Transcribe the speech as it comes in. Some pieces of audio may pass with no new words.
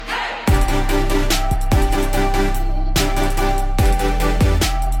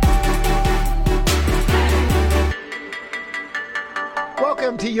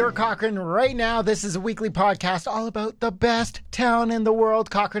you're Cochrane right now. This is a weekly podcast all about the best town in the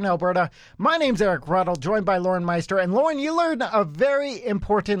world, Cochrane, Alberta. My name's Eric Ruddle, joined by Lauren Meister. And Lauren, you learned a very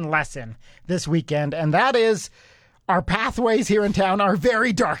important lesson this weekend, and that is our pathways here in town are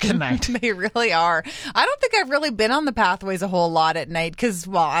very dark at night. They really are. I don't think I've really been on the pathways a whole lot at night because,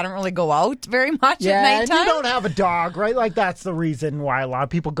 well, I don't really go out very much at nighttime. And you don't have a dog, right? Like, that's the reason why a lot of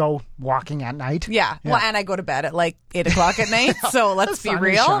people go walking at night. Yeah. Well, and I go to bed at like 8 o'clock at night, so let's be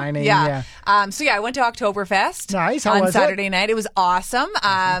real. Shining, I went to Oktoberfest. Nice. How was on Saturday night. It was awesome.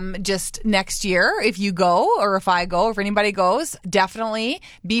 Just next year, if you go or if I go, if anybody goes, definitely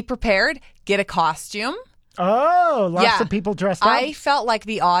be prepared. Get a costume. Oh, lots of people dressed up. I felt like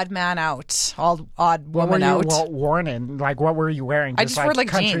the odd man out, odd woman out. What were you worn in? Like, what were you wearing? I just wore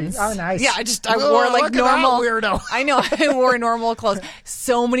like jeans. Oh, nice. Yeah, I wore like normal. Weirdo. I know. I wore normal clothes.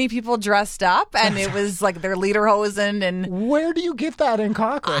 So many people dressed up, and it was like their lederhosen. And where do you get that in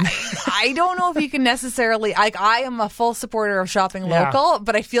Cochrane? I don't know if you can necessarily. Like, I am a full supporter of shopping local,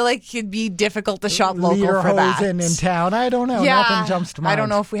 but I feel like it'd be difficult to shop local for that. Lederhosen in town. I don't know. Nothing jumps to mind. I don't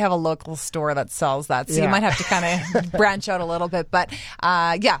know if we have a local store that sells that, so you might have to kind of branch out a little bit. But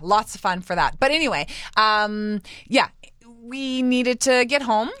lots of fun for that. But anyway, we needed to get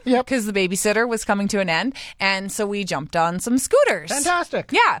home because the babysitter was coming to an end. And so we jumped on some scooters.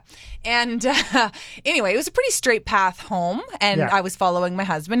 Fantastic. Yeah. And anyway, it was a pretty straight path home. And I was following my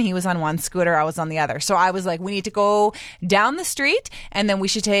husband. He was on one scooter. I was on the other. So I was like, we need to go down the street and then we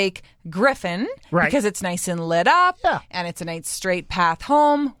should take Griffin because it's nice and lit up and it's a nice straight path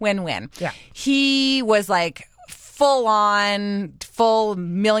home. Win-win. Yeah. He was like, full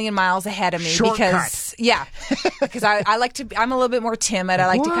million miles ahead of me because I like to, I'm a little bit more timid. I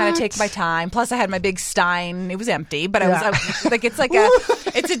like to kind of take my time. Plus I had my big stein. It was empty, but I was like,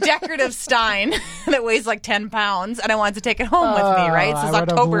 it's a decorative stein that weighs like 10 pounds and I wanted to take it home with me, right? So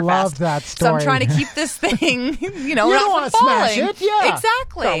it's Oktoberfest. That story. So I'm trying to keep this thing, you don't want to smash it. Yeah.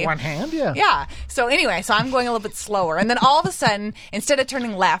 Exactly. Got one hand. Yeah. Yeah. So anyway, I'm going a little bit slower. And then all of a sudden, instead of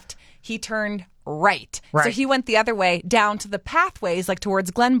turning left, he turned right. So he went the other way down to the pathways, like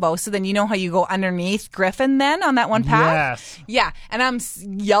towards Glenbow. So then you know how you go underneath Griffin then on that one path? Yes. Yeah. And I'm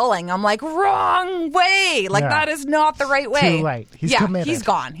yelling. I'm like, wrong way. Like that is not the right way. Too late. He's committed.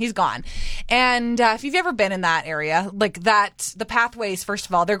 He's gone. And if you've ever been in that area, like that, the pathways, first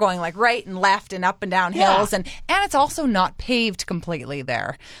of all, they're going like right and left and up and down hills. And it's also not paved completely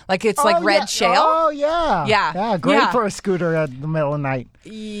there. Like it's like red shale. Oh, yeah. Yeah. Great for a scooter at the middle of the night.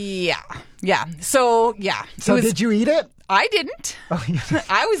 Yeah. So, did you eat it? I didn't. Oh, yeah.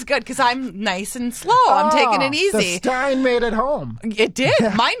 I was good because I'm nice and slow. I'm taking it easy. The stein made it home. It did.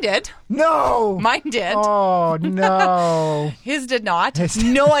 Mine did. No. Mine did. Oh, no. His did not.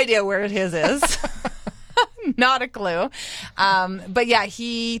 No idea where his is. Not a clue. But yeah,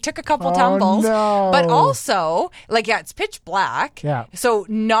 he took a couple tumbles. No. But also, it's pitch black. Yeah. So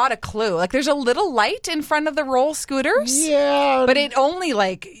not a clue. Like there's a little light in front of the roll scooters. Yeah. But it only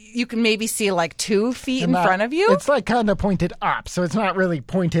you can maybe see 2 feet in front of you. It's kind of pointed up. So it's not really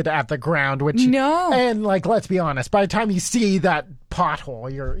pointed at the ground, which. No. And let's be honest, by the time you see that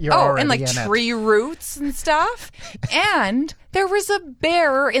pothole, you're already in it. And tree roots and stuff. And there was a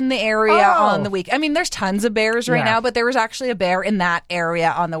bear in the area on the week. I mean, there's tons of bears right now, but there was actually a bear in that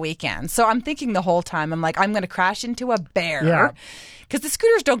area on the weekend. So I'm thinking the whole time, I'm like, I'm going to crash into a bear. Yeah. Because the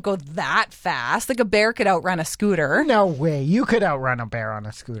scooters don't go that fast. Like a bear could outrun a scooter. No way. You could outrun a bear on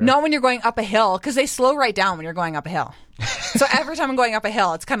a scooter. Not when you're going up a hill, because they slow right down when you're going up a hill. So every time I'm going up a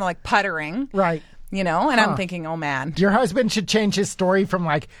hill, it's kind of like puttering. Right. And I'm thinking, oh man. Your husband should change his story from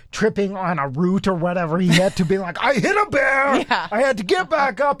tripping on a root or whatever he had to be like, I hit a bear. Yeah. I had to get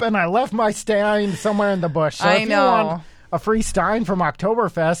back up and I left my stein somewhere in the bush. So if you want a free stein from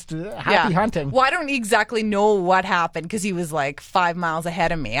Oktoberfest, happy hunting. Well, I don't exactly know what happened because he was 5 miles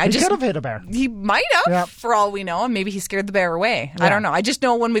ahead of me. He could have hit a bear. He might have, for all we know. And maybe he scared the bear away. Yeah. I don't know. I just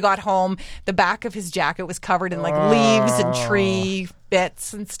know when we got home, the back of his jacket was covered in leaves and tree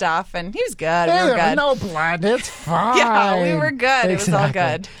bits and stuff, and he was good. We were good. No blood. It's fine. Yeah, we were good. Exactly. It was all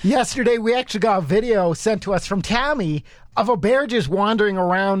good. Yesterday, we actually got a video sent to us from Tammy of a bear just wandering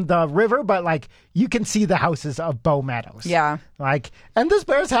around the river, but you can see the houses of Bow Meadows. Yeah. And this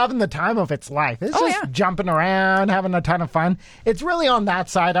bear's having the time of its life. It's jumping around, having a ton of fun. It's really on that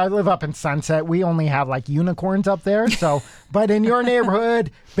side. I live up in Sunset. We only have unicorns up there. So, but in your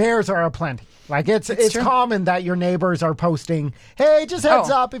neighborhood, bears are aplenty. It's true. common that your neighbors are posting, hey, just heads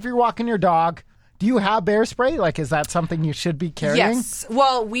up if you're walking your dog. Do you have bear spray? Like, is that something you should be carrying? Yes.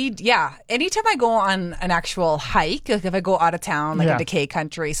 Well, anytime I go on an actual hike, like if I go out of town, like into K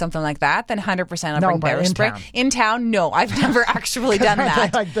country, something like that, then 100% I'll bring bear spray. In town, no. I've never actually done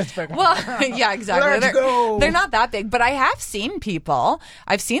that. Like this big. Well, yeah, exactly. Let's go. They're not that big, but I have seen people,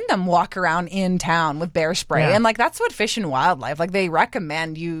 I've seen them walk around in town with bear spray. Yeah. And like, that's what Fish and Wildlife, like they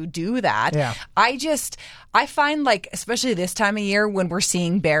recommend you do that. Yeah. I find like, especially this time of year when we're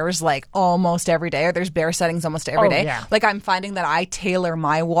seeing bears like almost every day, or there's bear sightings almost every day. Yeah. Like I'm finding that I tailor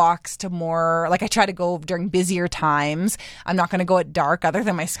my walks to more, like I try to go during busier times. I'm not going to go at dark other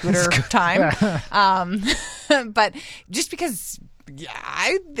than my scooter time. But just because...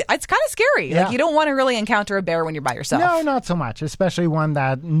 it's kind of scary. Yeah. Like you don't want to really encounter a bear when you're by yourself. No, not so much, especially one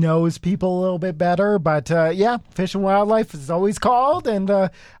that knows people a little bit better. But Fish and Wildlife is always called, and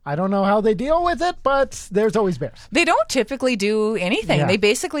I don't know how they deal with it, but there's always bears. They don't typically do anything. Yeah. They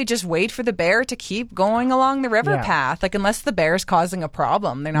basically just wait for the bear to keep going along the river path. Like unless the bear's causing a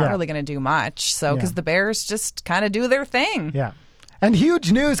problem, they're not really going to do much. So because the bears just kind of do their thing. Yeah. And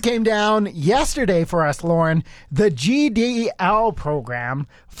huge news came down yesterday for us, Lauren. The GDL program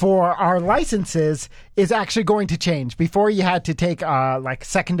for our licenses is actually going to change. Before you had to take like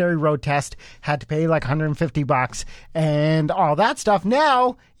secondary road test, had to pay like $150 and all that stuff.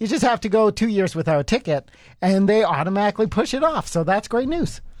 Now you just have to go 2 years without a ticket and they automatically push it off. So that's great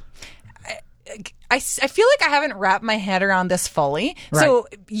news. I feel like I haven't wrapped my head around this fully. Right. So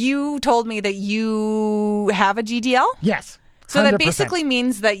you told me that you have a GDL? Yes. So that 100%. basically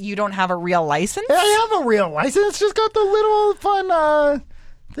means that you don't have a real license? I have a real license. It's just got the little fun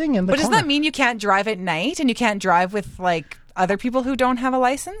thing in the But does corner. that mean you can't drive at night and you can't drive with like other people who don't have a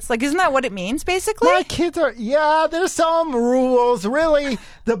license? Like, isn't that what it means basically? My kids are, there's some rules. Really,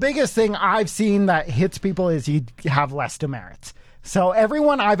 the biggest thing I've seen that hits people is you have less demerits. So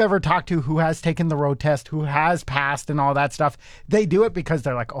everyone I've ever talked to who has taken the road test, who has passed and all that stuff, they do it because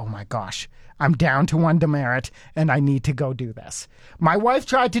they're like, oh my gosh, I'm down to one demerit and I need to go do this. My wife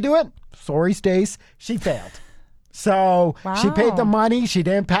tried to do it. Sorry, Stace. She failed. So she paid the money. She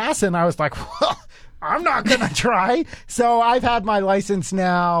didn't pass. And I was like, well, I'm not going to try. So I've had my license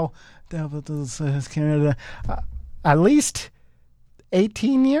now, Canada, at least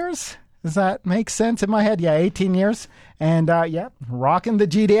 18 years. Does that make sense in my head? Yeah, 18 years. And, rocking the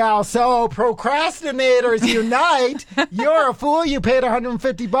GDL. So, procrastinators unite. You're a fool. You paid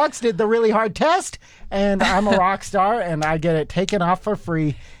 $150, did the really hard test, and I'm a rock star, and I get it taken off for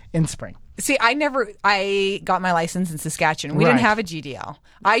free in spring. See, I got my license in Saskatchewan. We didn't have a GDL.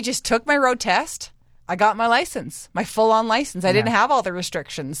 I just took my road test. I got my license, my full-on license. I didn't have all the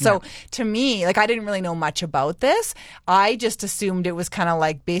restrictions. So to me, like I didn't really know much about this. I just assumed it was kind of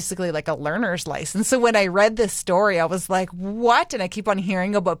like basically like a learner's license. So when I read this story, I was like, what? And I keep on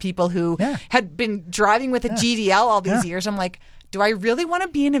hearing about people who had been driving with a GDL all these years. I'm like, do I really want to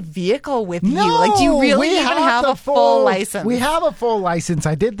be in a vehicle with you? Like, do you really even have a full license? We have a full license.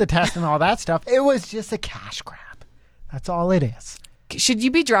 I did the test and all that stuff. It was just a cash grab. That's all it is. Should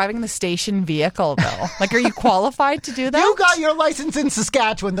you be driving the station vehicle, though? Like, are you qualified to do that? You got your license in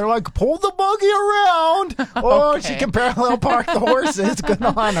Saskatchewan. They're like, pull the buggy around. Oh, she can parallel park the horses. Good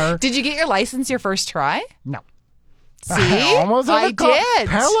on her. Did you get your license your first try? No. See? I did.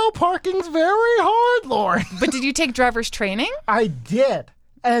 Parallel parking's very hard, Lauren. But did you take driver's training? I did.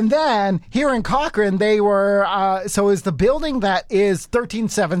 And then here in Cochrane, they were, so is the building that is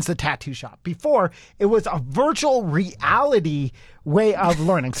 13-7's the tattoo shop. Before, it was a virtual reality way of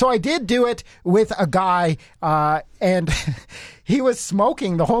learning. So I did do it with a guy, and he was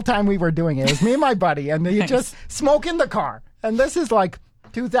smoking the whole time we were doing it. It was me and my buddy, and he just smoke in the car. And this is like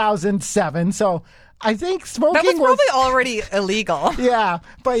 2007, so I think smoking that was probably already illegal. Yeah,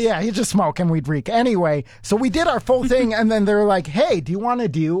 but yeah, you just smoke and we'd reek. Anyway, so we did our full thing and then they're like, hey, do you want to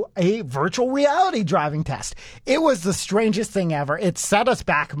do a virtual reality driving test? It was the strangest thing ever. It set us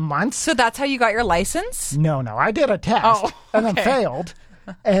back months. So that's how you got your license? No, I did a test and then failed.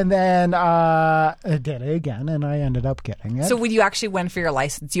 And then I did it again and I ended up getting it. So when you actually went for your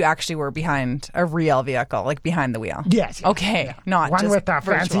license, you actually were behind a real vehicle, like behind the wheel? Yes. Okay, not one just with that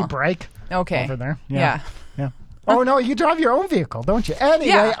fancy virtual. brake. Okay. Over there. Yeah. Oh, no, you drive your own vehicle, don't you?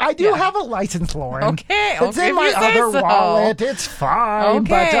 Anyway, I do have a license, Lauren. Okay. It's in my other wallet. It's fine.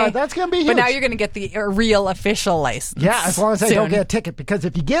 Okay. But that's going to be huge. But now you're going to get the real official license. Yeah, as long as I soon. don't get a ticket. Because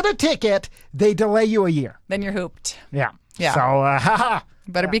if you get a ticket, they delay you a year. Then you're hooped. Yeah. Yeah. So,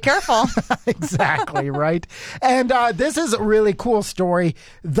 better be careful. Exactly, right? And this is a really cool story.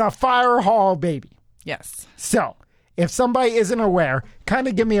 The Fire Hall Baby. Yes. So, if somebody isn't aware, kind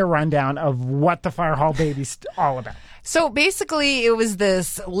of give me a rundown of what the Fire Hall Baby's all about. So basically, it was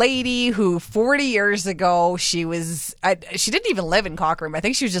this lady who 40 years ago, she didn't even live in Cochrane. I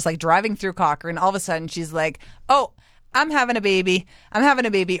think she was just like driving through Cochrane. All of a sudden, she's like, oh, I'm having a baby. I'm having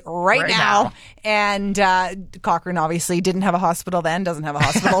a baby right now. And Cochrane obviously didn't have a hospital then, doesn't have a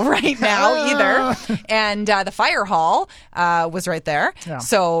hospital right now either. And the fire hall was right there. Yeah.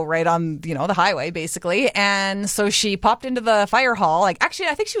 So right on, the highway basically. And so she popped into the fire hall. Actually,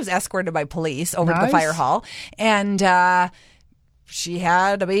 I think she was escorted by police over to the fire hall. And she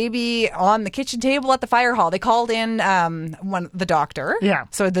had a baby on the kitchen table at the fire hall. They called in the doctor. Yeah.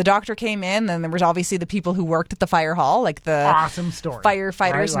 So the doctor came in, and there was obviously the people who worked at the fire hall, like the awesome story,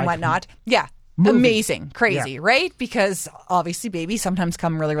 firefighters and whatnot. Yeah. Movie. Amazing. Crazy, right? Because obviously babies sometimes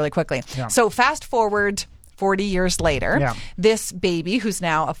come really, really quickly. Yeah. So fast forward 40 years later, this baby, who's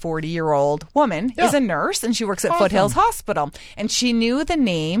now a 40-year-old woman, is a nurse, and she works at Foothills Hospital. And she knew the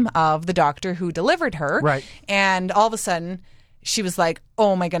name of the doctor who delivered her. Right. And all of a sudden, she was like,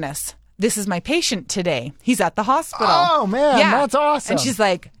 oh my goodness, this is my patient today. He's at the hospital. Oh man, that's awesome. And she's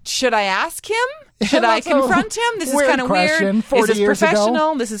like, should I ask him? Should I confront him? This is kind of weird. Is this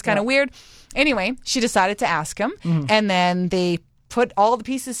professional? This is kind of weird. Anyway, she decided to ask him. Mm-hmm. And then they put all the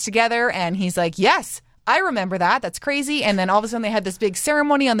pieces together, and he's like, yes, I remember that. That's crazy. And then all of a sudden they had this big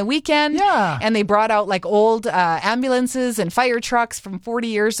ceremony on the weekend. Yeah. And they brought out old ambulances and fire trucks from 40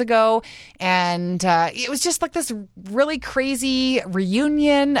 years ago. And it was just this really crazy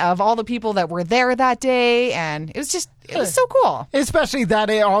reunion of all the people that were there that day. And it was so cool. Especially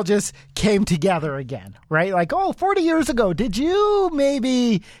that it all just came together again, right? 40 years ago, did you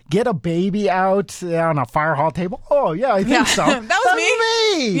maybe get a baby out on a fire hall table? Oh, yeah, I think so. That was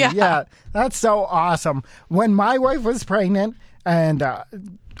me. Yeah. That's so awesome. When my wife was pregnant and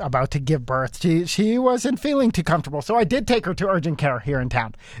about to give birth, she wasn't feeling too comfortable. So I did take her to urgent care here in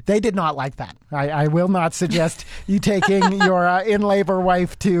town. They did not like that. I will not suggest you taking your in-labor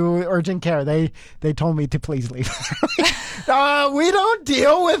wife to urgent care. They told me to please leave. We don't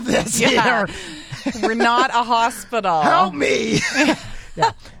deal with this here. We're not a hospital. Help me.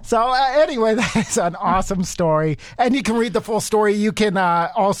 Yeah. So anyway, that's an awesome story. And you can read the full story. You can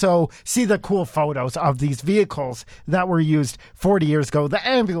also see the cool photos of these vehicles that were used 40 years ago. The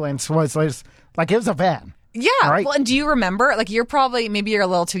ambulance was it was a van. Yeah. Right? Well, and do you remember, maybe you're a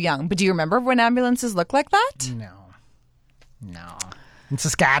little too young, but do you remember when ambulances looked like that? No. In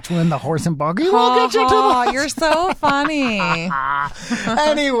Saskatchewan, the horse and buggy will get you to the... You're so funny.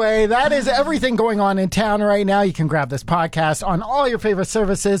 Anyway, that is everything going on in town right now. You can grab this podcast on all your favorite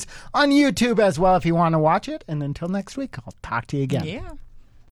services, on YouTube as well if you want to watch it. And until next week, I'll talk to you again. Yeah.